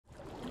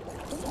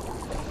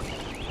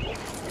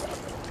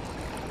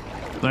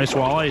Nice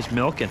walleye, he's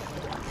milking.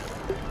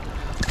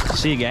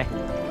 See you, guy.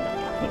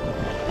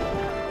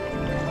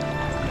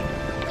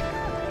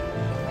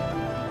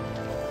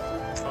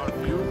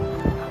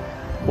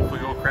 Hopefully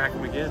go crack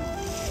him again.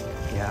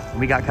 Yeah,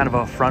 we got kind of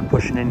a front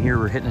pushing in here.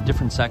 We're hitting a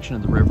different section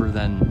of the river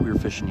than we were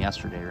fishing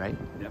yesterday, right?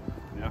 Yep.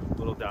 Yeah, a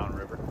little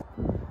downriver.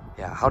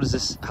 Yeah. How does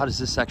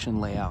this section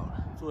lay out?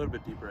 It's a little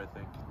bit deeper, I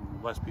think.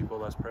 Less people,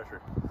 less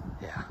pressure.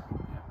 Yeah.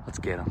 Let's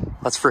get him.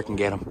 Let's freaking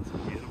get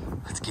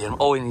him. Let's get him.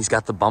 Oh, and he's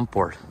got the bump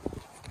board.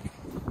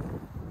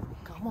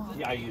 Come on.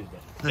 Yeah, I used it.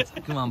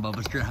 Come on,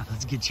 Bubba, strap.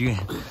 Let's get you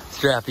in.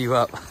 Strap you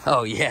up.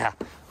 Oh yeah.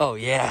 Oh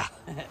yeah.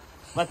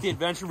 Let the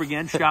adventure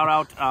begin. Shout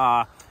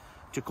out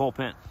to Cole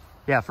Pint.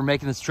 Yeah, for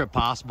making this trip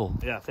possible.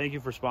 Yeah, thank you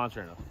for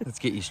sponsoring us. Let's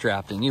get you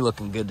strapped in. You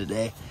looking good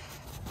today.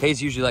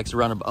 Hayes usually likes to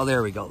run a... Oh,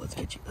 there we go. Let's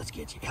get you. Let's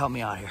get you. Help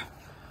me out here.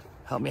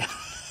 Help me out.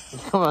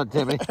 Come on,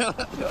 Timmy. Come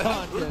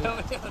on, Timmy.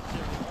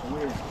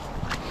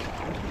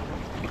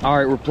 All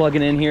right, we're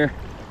plugging in here.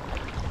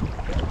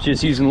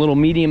 Just using a little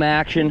medium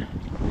action.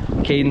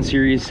 Cadence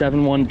Series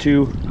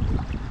 712.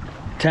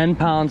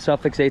 10-pound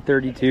Suffix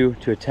 832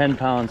 to a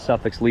 10-pound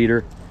Suffix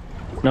leader.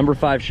 Number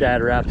 5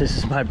 Shatter Wrap. This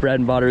is my bread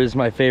and butter. This is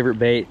my favorite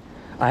bait.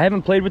 I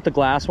haven't played with the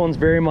glass ones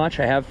very much.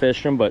 I have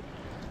fished them, but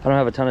I don't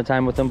have a ton of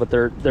time with them, but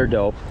they're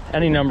dope.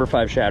 Any number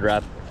 5 Shad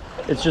Wrap.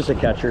 It's just a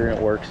catcher and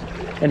it works.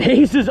 And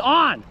Hayes is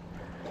on!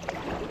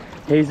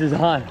 Hayes is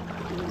on.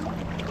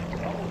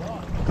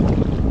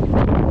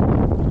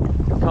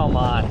 Come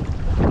on.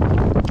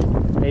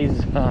 Hayes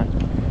is on.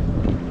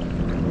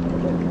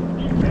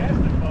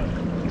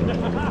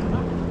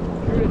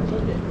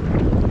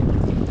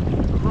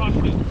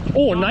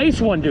 Oh,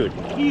 nice one, dude.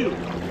 Huge.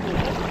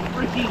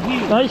 Freaking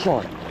huge. Nice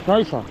one.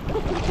 Nice one.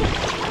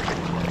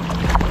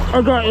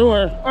 I got you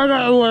there. I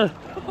got you there.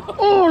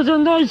 Oh, it's a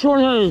nice one,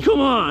 Hayes. Come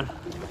on.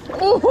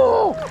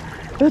 Oh,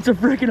 that's a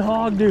freaking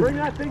hog, dude. Bring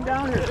that thing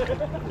down here.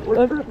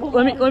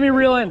 Let me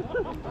reel in.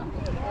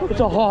 It's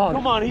a hog.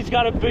 Come on, he's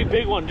got a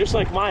big one, just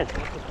like mine.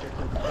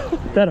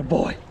 That a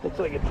boy. Looks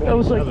like a That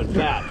was like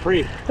fat.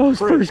 Free. That was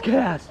first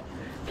cast.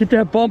 Get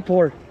that bump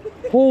board.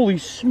 Holy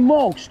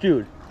smokes,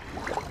 dude.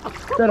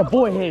 That a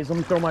boy, Hayes. Let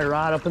me throw my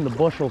rod up in the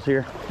bushels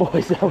here.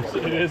 Boys, that was...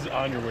 It is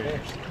on your way.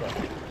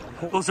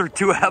 Those are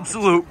two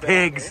absolute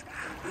pigs.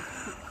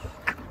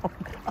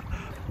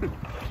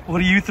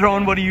 What are you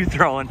throwing? What are you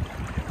throwing?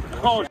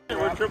 Oh, shit,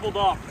 we're tripled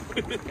off.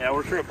 Yeah,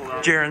 we're tripled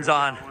off. Jaren's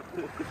on.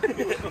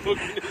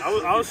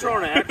 I was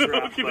throwing an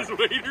extra.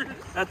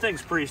 That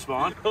thing's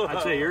pre-spawn.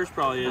 I'd say yours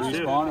probably is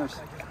too. Spawners.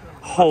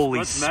 Holy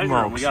Let's measure 'em.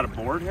 smokes. We got a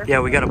board here?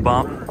 Yeah, we got a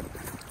bump. We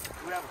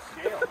have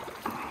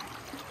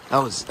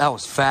a scale. That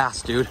was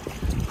fast, dude.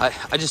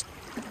 I just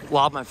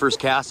lobbed my first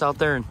cast out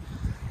there and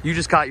you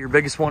just caught your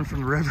biggest one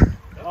from the river.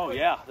 Oh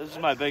yeah, this is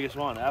my biggest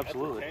one,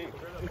 absolutely.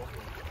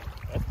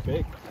 That's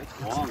big.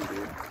 That's long,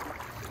 dude.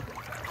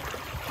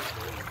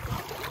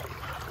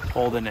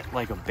 Holding it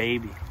like a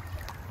baby.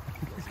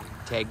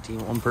 Tag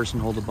team, one person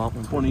hold the bump.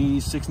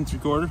 26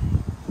 3/4.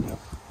 Yep.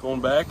 Going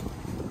back.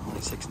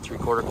 26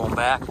 3/4 going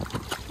back.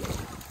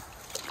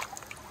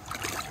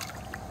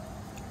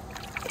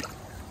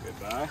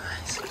 Goodbye.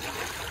 Nice.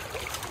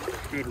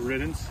 Good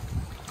riddance.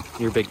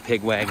 Your big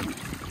pig wagon. Got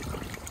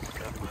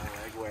my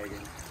leg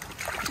wagon.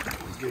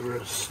 Let's give her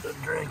a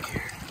drink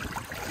here.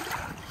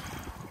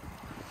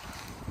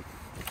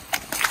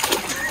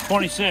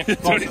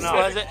 26. Close enough.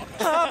 Was it?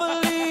 I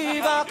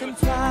believe I can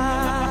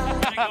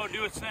fly. Go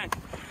do its thing.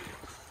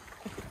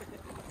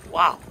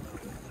 Wow.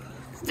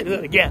 Let's do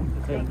that again.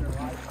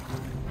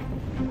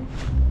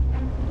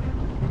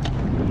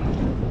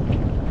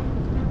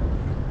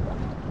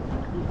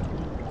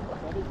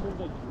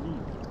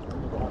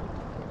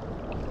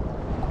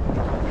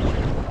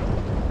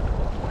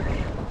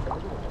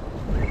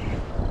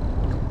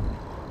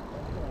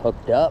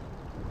 Hooked up.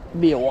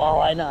 Be a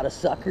walleye, not a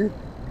sucker.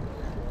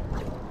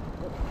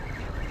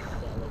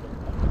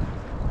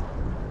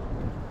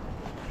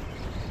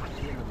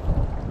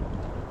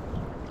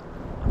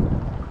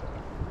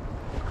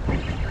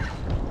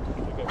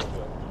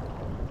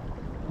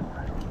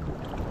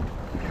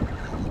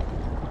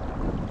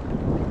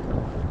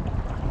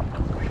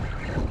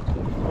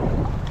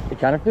 It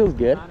kind of feels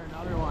good.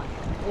 Another one.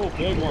 Oh,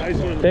 big one. Nice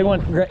one. Big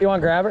one. You want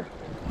to grab her?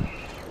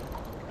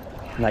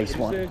 Nice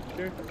one. Sure.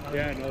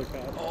 Yeah, no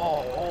problem.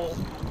 Oh.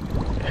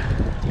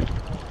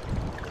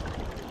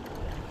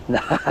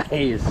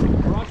 Nice.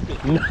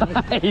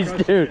 Nice,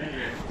 dude.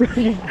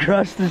 Freaking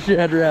crushed the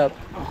Shad Wrap.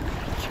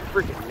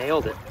 Freaking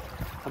nailed it.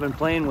 I've been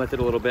playing with it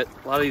a little bit.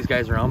 A lot of these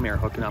guys around me are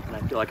hooking up and I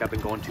feel like I've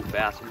been going too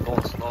fast. I'm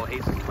going slow.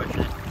 Hayes is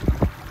pushing it.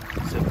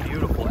 It's a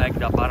beautiful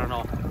egged up. I don't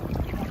know.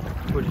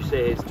 What'd you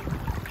say, Hayes?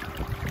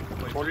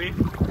 23,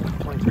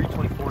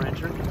 24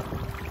 incher.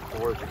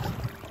 Gorgeous.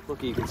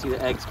 Look, you can see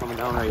the eggs coming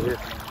down right here.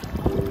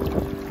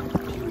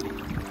 Beauty.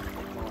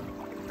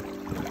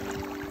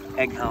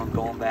 Egg hound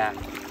going back.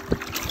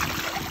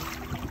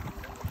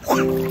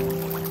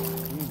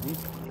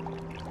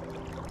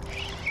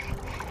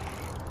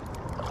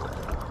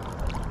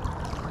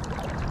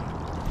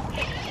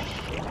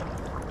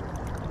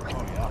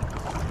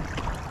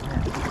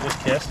 Just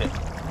kissed it.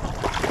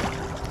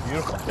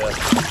 Beautiful fish.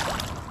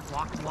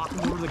 Walk him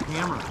over the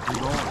camera.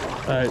 You're going.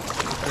 All right.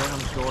 Right on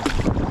the shore.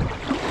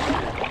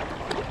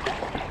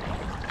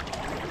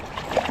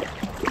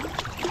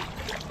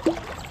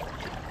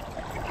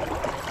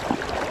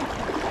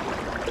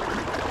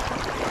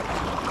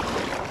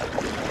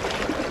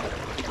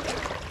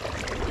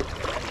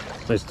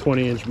 Nice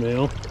 20-inch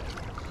male.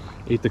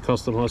 Ate the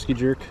custom husky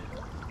jerk.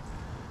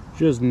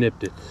 Just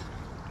nipped it.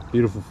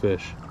 Beautiful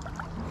fish.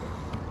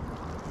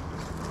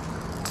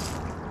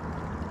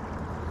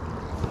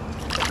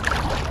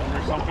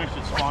 There's some fish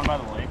that spawn by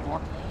the lake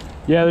more?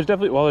 Yeah, there's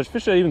definitely, well, there's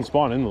fish that even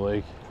spawn in the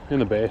lake, in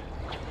the bay.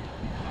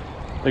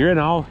 Like right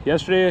now,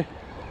 yesterday,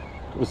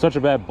 it was such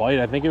a bad bite.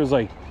 I think it was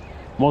like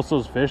most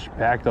of those fish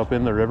packed up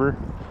in the river.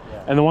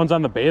 Yeah. And the ones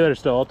on the bay that are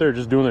still out there are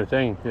just doing their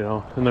thing, you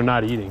know, and they're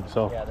not eating.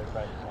 So yeah, they're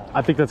probably,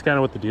 I think that's kind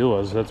of what the deal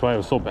was. That's why it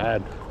was so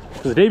bad.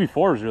 Because the day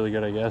before was really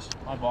good, I guess.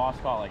 My boss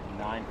caught like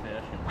 9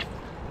 fish in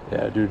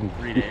yeah, dude.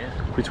 3 days.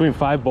 Between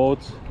 5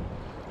 boats,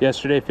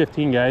 yesterday,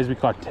 15 guys, we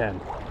caught 10.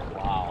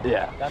 Wow.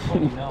 Yeah. That's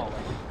what you know.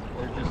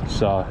 Like, they're just...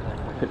 So,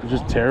 it was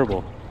just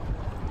terrible.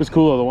 It was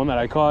cool though, the one that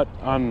I caught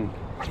on,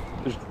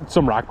 there's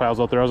some rock piles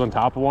out there, I was on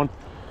top of one.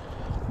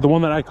 The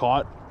one that I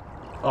caught,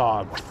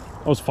 I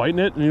was fighting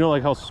it, and you know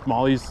like how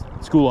smallies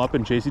school up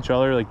and chase each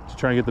other, like to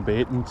try and get the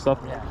bait and stuff?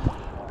 Yeah.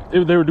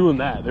 They were doing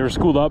that. They were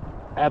schooled up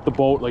at the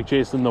boat, like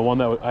chasing the one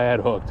that I had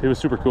hooked. It was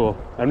super cool.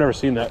 I've never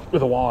seen that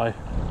with a walleye.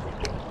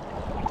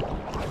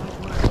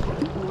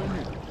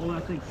 Oh,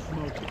 that thing's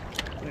smoking.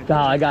 No,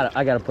 I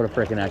gotta put a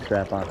freaking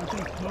X-Wrap on. That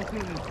thing's smoking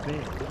and it's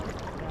big.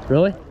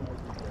 Really?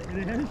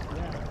 It is?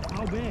 Yeah.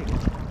 How big?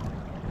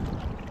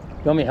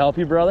 You want me to help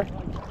you, brother?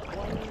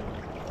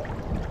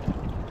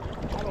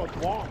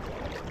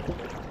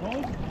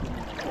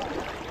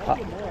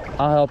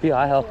 I'll help you.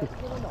 I'll help you.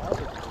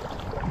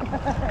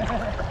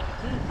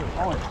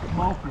 Oh, it's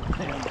smoking.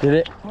 Did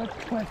it?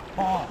 Quick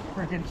paw.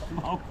 Freaking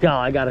smoke. No,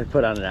 I gotta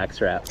put on an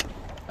X-Wrap.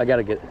 I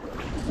gotta get.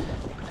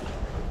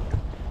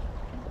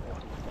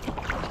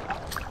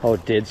 Oh,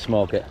 it did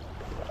smoke it.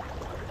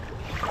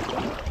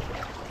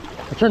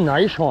 It's a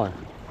nice one.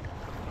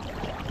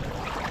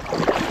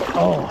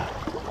 Oh.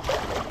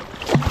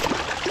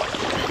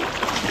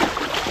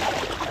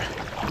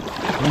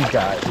 These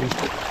guys.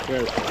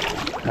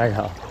 I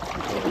know.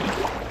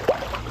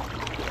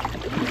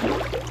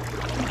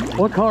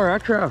 What color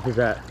X-Wrap is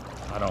that?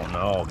 I don't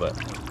know, but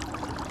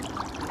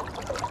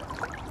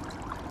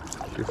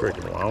she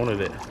freaking wounded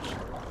it.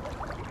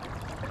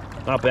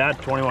 Not bad,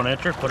 21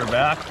 incher, put her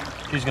back.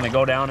 She's gonna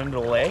go down into the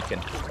lake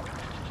and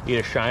eat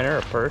a shiner,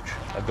 a perch,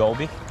 a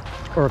goby.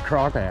 Or a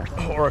crawdad.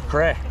 Or a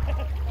cray.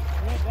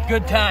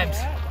 Good times.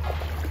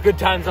 Good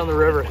times on the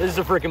river. This is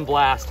a freaking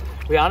blast.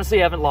 We honestly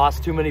haven't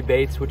lost too many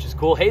baits, which is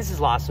cool. Hayes has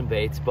lost some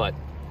baits, but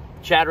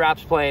Shad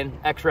Rap's playing,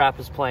 X-Wrap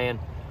is playing.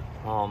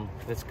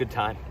 It's a good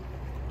time.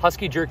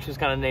 Husky Jerks was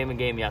kind of name and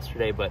game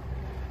yesterday, but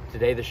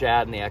today the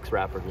Shad and the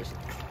X-Wrap are just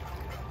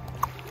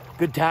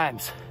good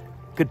times.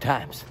 Good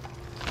times.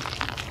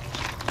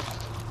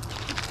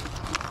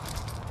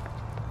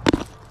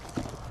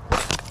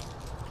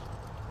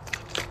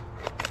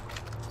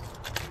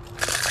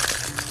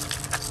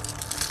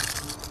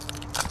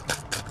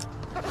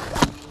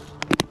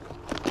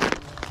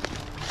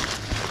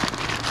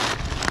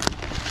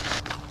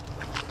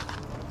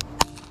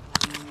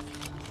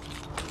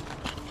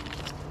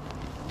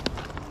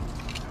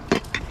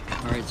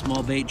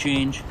 Small bait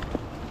change.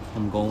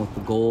 I'm going with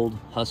the gold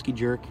Husky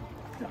Jerk.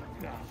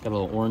 Got a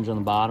little orange on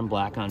the bottom,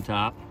 black on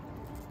top.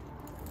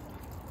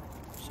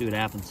 See what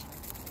happens.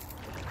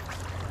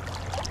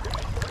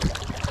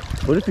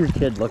 What if your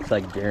kid looks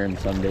like Darren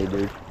someday,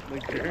 dude?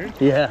 Like Darren?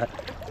 Yeah.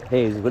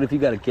 Hayes, what if you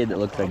got a kid that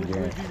looks like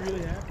Darren? Would you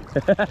really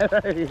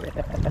happy?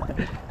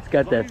 Yeah. It's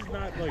got that. He's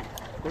not like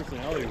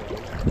personality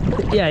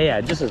though.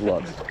 Yeah, just his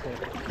looks.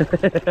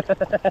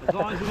 As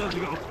long as he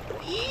doesn't go.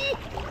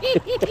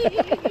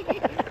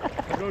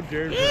 I know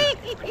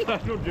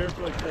Darren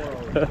for like 4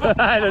 hours.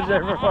 I know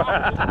Darren for 4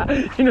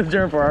 hours. He knows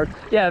Darren for 4 hours.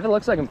 Yeah, if it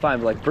looks like I'm fine,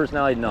 but like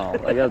personality, no.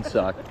 Like that would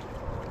suck.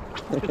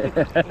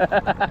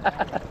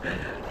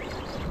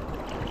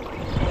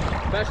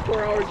 Best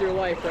 4 hours of your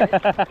life, right?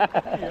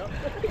 Yep.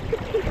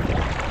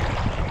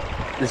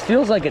 This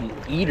feels like an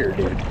eater,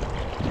 dude.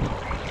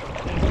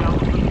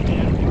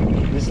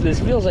 This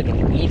feels like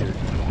an eater.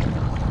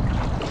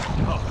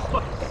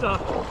 Oh,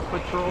 suck.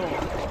 Patrol.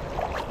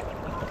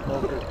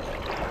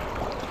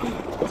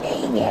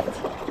 Dang it.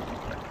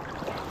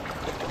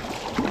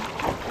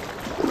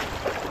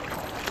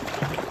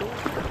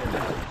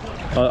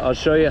 I'll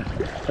show you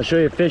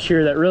a fish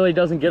here that really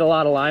doesn't get a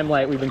lot of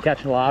limelight. We've been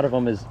catching a lot of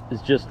them. Is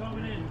just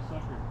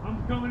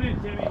I'm coming in,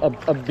 Timmy.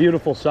 a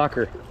beautiful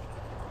sucker.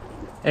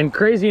 And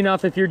crazy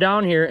enough, if you're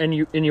down here and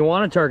you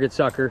want to target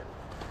sucker,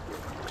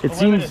 it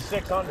seems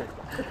 600.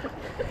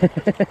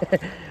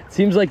 it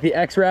seems like the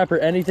X-Wrap or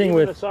anything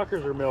with the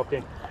suckers are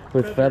milking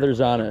with feathers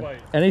on it.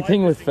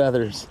 Anything with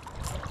feathers.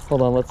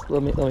 Hold on,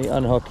 let me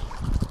unhook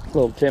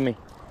little Timmy.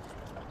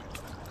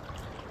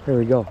 There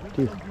we go,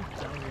 dude.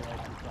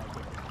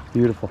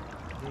 Beautiful.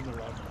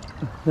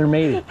 They're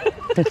mating.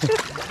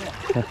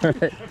 So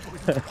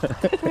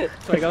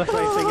I go this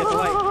way so you get the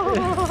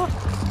light.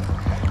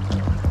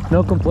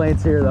 No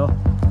complaints here though.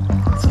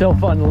 It's still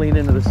fun to lean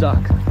into the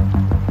suck.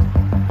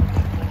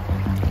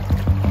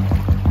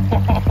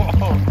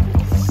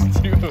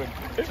 Dude.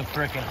 It's a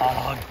freaking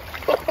hog.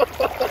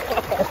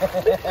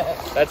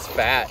 That's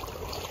fat.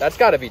 That's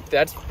gotta be,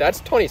 that's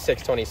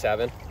 26,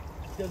 27.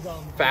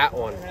 Fat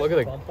one. Look at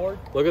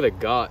the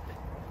gut.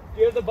 Do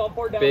you have the bump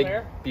board down Big,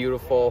 there?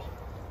 beautiful.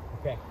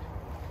 Okay.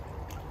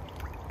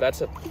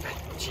 That's a,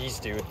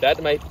 jeez, dude.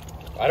 That might,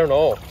 I don't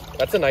know.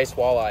 That's a nice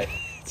walleye.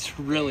 It's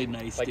really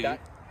nice, Like dude. that.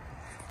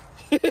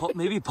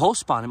 Maybe post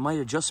spawn. It might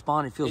have just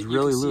spawned. It feels You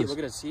really can see, loose. look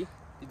at it, see?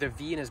 The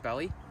V in his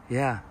belly.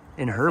 Yeah,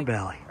 in her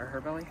belly. Or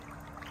her belly.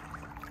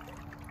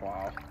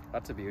 Wow,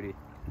 that's a beauty.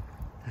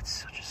 That's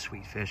such a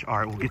sweet fish. All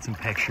right, we'll get some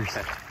pictures.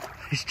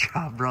 Nice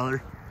job,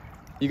 brother.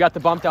 You got the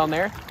bump down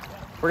there?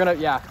 We're gonna,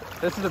 yeah.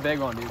 This is a big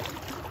one, dude.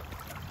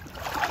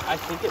 I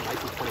think it might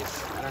be 20.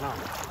 I don't know.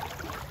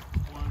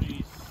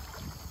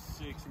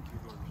 26 and 3/4.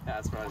 Yeah,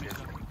 that's what I was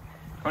guessing.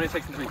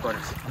 26 and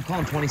 3/4. I'm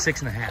calling 26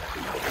 and a half.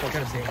 What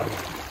kind of thing?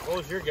 What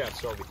was your guess,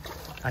 Sobi?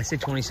 I say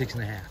 26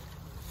 and a half.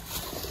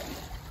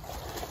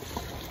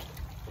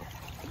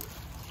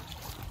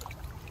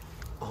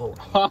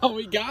 Oh,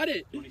 we got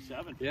it.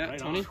 27. Yeah, Right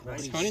 20. on. It's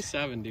Nice.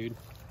 27, dude.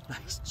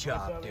 Nice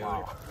job, dude.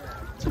 Wow.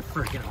 It's a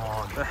freaking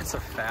hog. That's a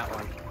fat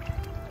one.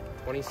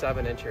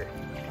 27 incher.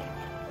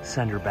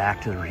 Send her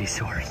back to the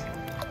resource.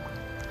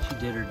 She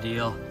did her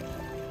deal.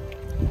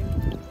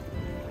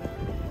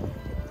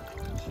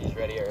 She's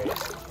ready already. There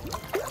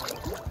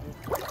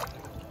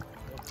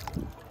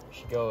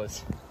she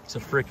goes. It's a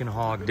freaking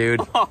hog,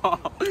 dude.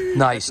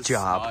 Nice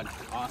job.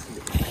 Awesome.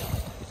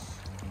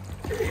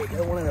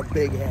 That one had a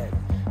big head.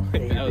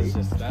 That was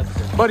just, that's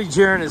good. Buddy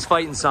Jaron is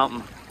fighting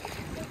something.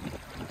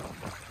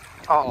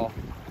 Uh-oh.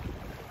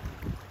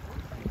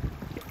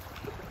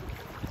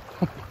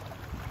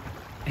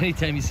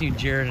 Anytime you see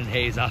Jaron and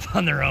Hayes off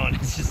on their own,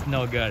 it's just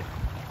no good.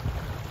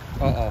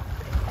 Uh-oh.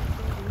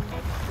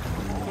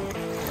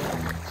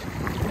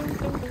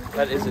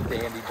 That is a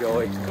dandy,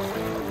 Joey.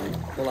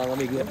 Hold on, let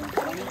me get.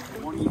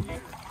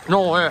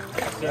 No way.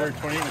 There,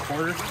 28 and a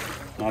quarter.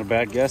 Not a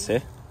bad guess, eh?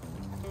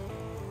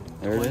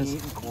 There it is.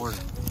 28 and a quarter.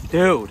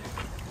 Dude.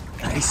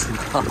 Nicely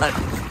done.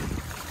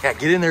 Yeah,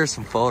 get in there with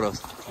some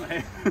photos. Look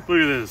at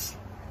this.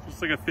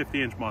 It's like a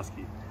 50-inch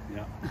muskie.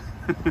 Yeah.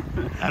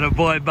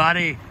 Attaboy,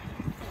 buddy.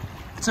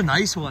 It's a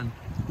nice one.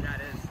 Yeah,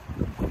 it is.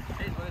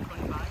 Hey,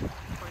 25,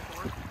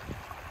 24?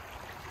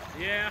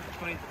 Yeah,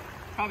 20.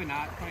 Probably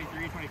not.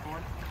 23, 24.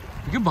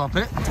 You can bump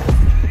it.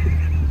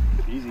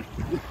 Easy.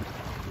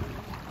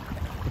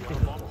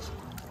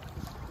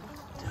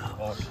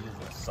 Oh, she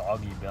has a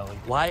soggy belly.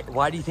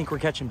 Why do you think we're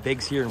catching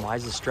bigs here, and why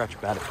is the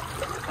stretch better?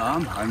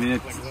 I mean,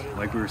 it's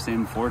like we were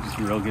saying before, just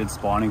real good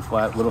spawning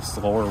flat, a little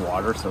slower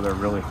water, so they're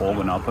really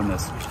holding up on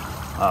this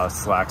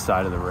slack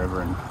side of the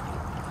river, and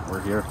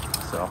we're here.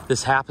 So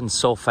This happens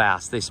so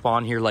fast. They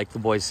spawn here, like the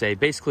boys say,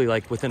 basically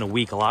like within a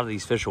week. A lot of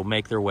these fish will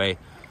make their way,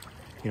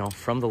 you know,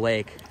 from the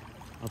lake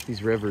up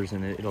these rivers,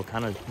 and it'll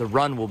kind of, the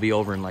run will be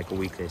over in like a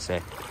week, they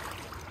say.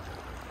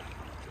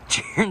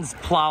 Jaron's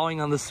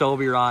plowing on the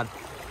Sobi rod.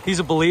 He's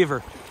a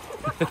believer.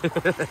 I'm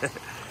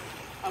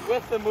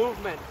with the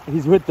movement.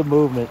 He's with the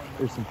movement.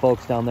 There's some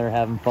folks down there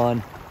having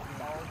fun.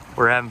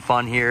 We're having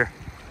fun here.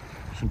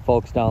 Some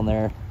folks down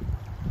there.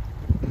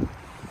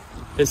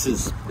 This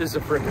is a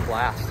freaking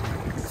blast.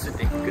 This is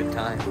a good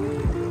time.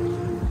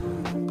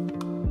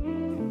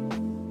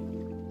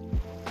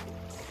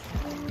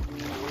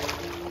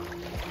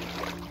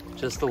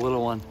 Just a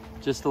little one.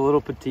 Just a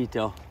little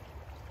petito.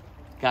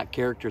 Got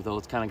character though.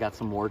 It's kind of got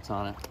some warts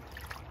on it.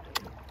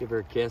 Give her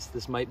a kiss.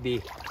 This might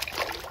be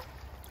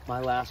my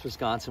last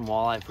Wisconsin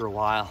walleye for a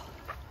while.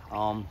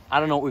 I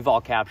don't know what we've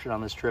all captured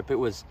on this trip. It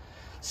was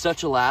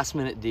such a last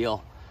minute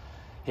deal.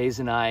 Hayes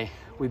and I,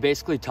 we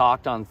basically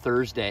talked on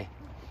Thursday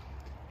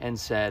and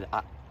said,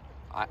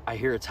 I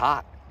hear it's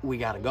hot. We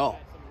gotta go.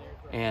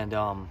 And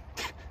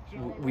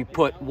we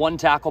put one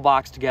tackle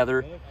box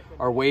together,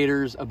 our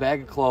waders, a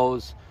bag of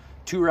clothes,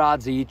 2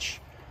 rods each,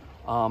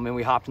 and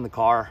we hopped in the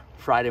car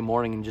Friday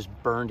morning and just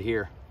burned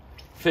here.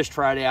 Fished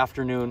Friday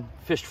afternoon,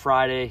 fished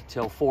Friday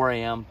till 4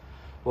 a.m.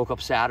 Woke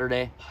up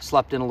Saturday,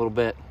 slept in a little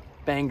bit,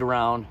 banged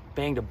around,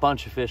 banged a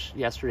bunch of fish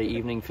yesterday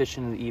evening,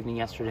 fishing in the evening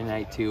yesterday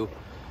night too.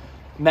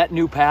 Met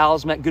new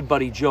pals, met good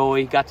buddy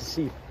Joey, got to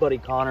see buddy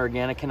Connor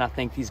again. I cannot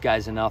thank these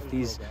guys enough.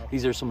 These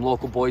are some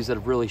local boys that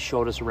have really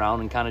showed us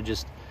around and kind of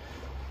just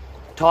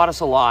taught us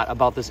a lot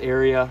about this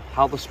area,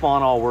 how the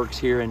spawn all works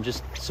here, and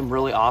just some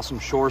really awesome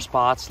shore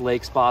spots,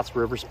 lake spots,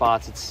 river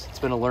spots. It's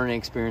been a learning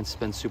experience. It's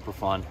been super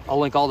fun. I'll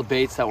link all the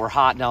baits that were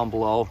hot down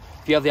below.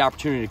 If you have the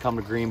opportunity to come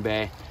to Green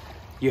Bay,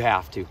 you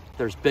have to.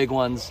 There's big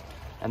ones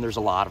and there's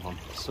a lot of them.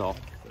 So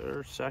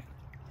They're second.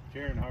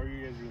 Jaron, how are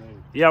you guys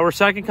related? Yeah, we're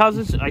second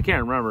cousins. I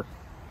can't remember.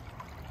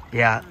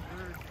 yeah,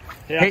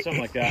 Yeah,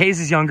 something like that.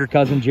 Hayes' younger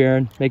cousin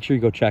Jaron, make sure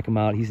you go check him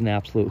out. He's an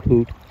absolute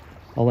hoot.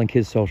 I'll link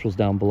his socials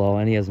down below,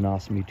 and he has an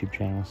awesome YouTube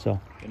channel. So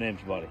The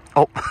name's Buddy.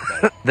 oh,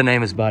 the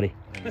name is Buddy.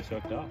 And he's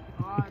hooked up.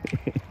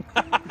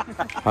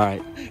 All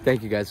right.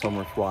 Thank you guys so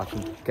much for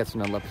watching. Catch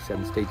you on Leopard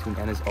 7. Stay tuned.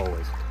 And as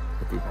always,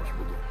 let the adventure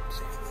begin.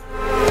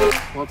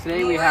 Well,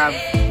 today we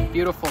have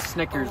beautiful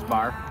Snickers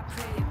bar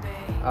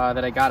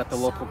that I got at the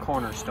local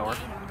corner store.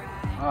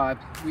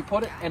 We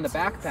put it in the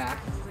backpack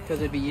because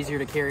it'd be easier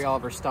to carry all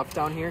of our stuff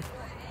down here.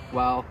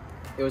 Well,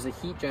 it was a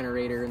heat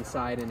generator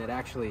inside and it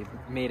actually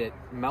made it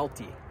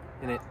melty.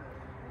 And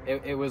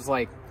it was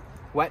like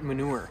wet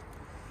manure.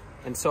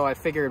 And so I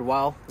figured,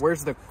 well,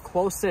 where's the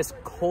closest,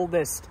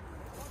 coldest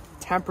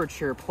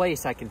temperature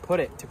place I can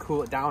put it to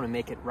cool it down and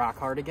make it rock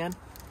hard again?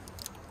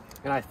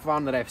 And I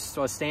found that I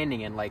was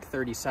standing in like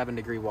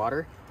 37-degree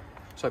water.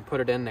 So I put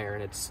it in there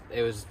and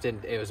it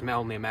was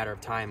only a matter of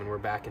time and we're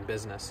back in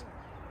business.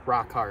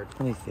 Rock hard.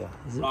 Let me feel.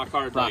 Is it? Rock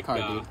hard, Rock like,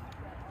 hard, dude.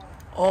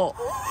 Oh.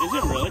 Is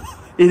it really?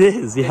 It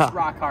is, yeah. It's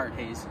rock hard,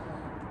 Hayes.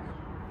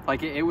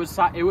 Like it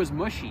was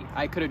mushy.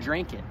 I could have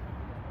drank it.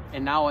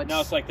 And now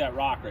it's like that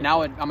rock right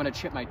now. I'm gonna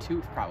chip my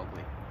tooth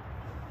probably.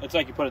 It's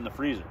like you put it in the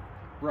freezer.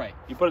 Right.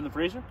 You put it in the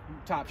freezer?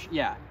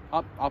 Yeah.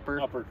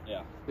 Upper.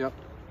 Yeah. Yep.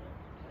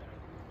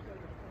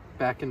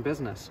 Back in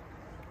business.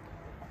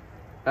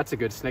 That's a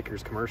good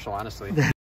Snickers commercial, honestly.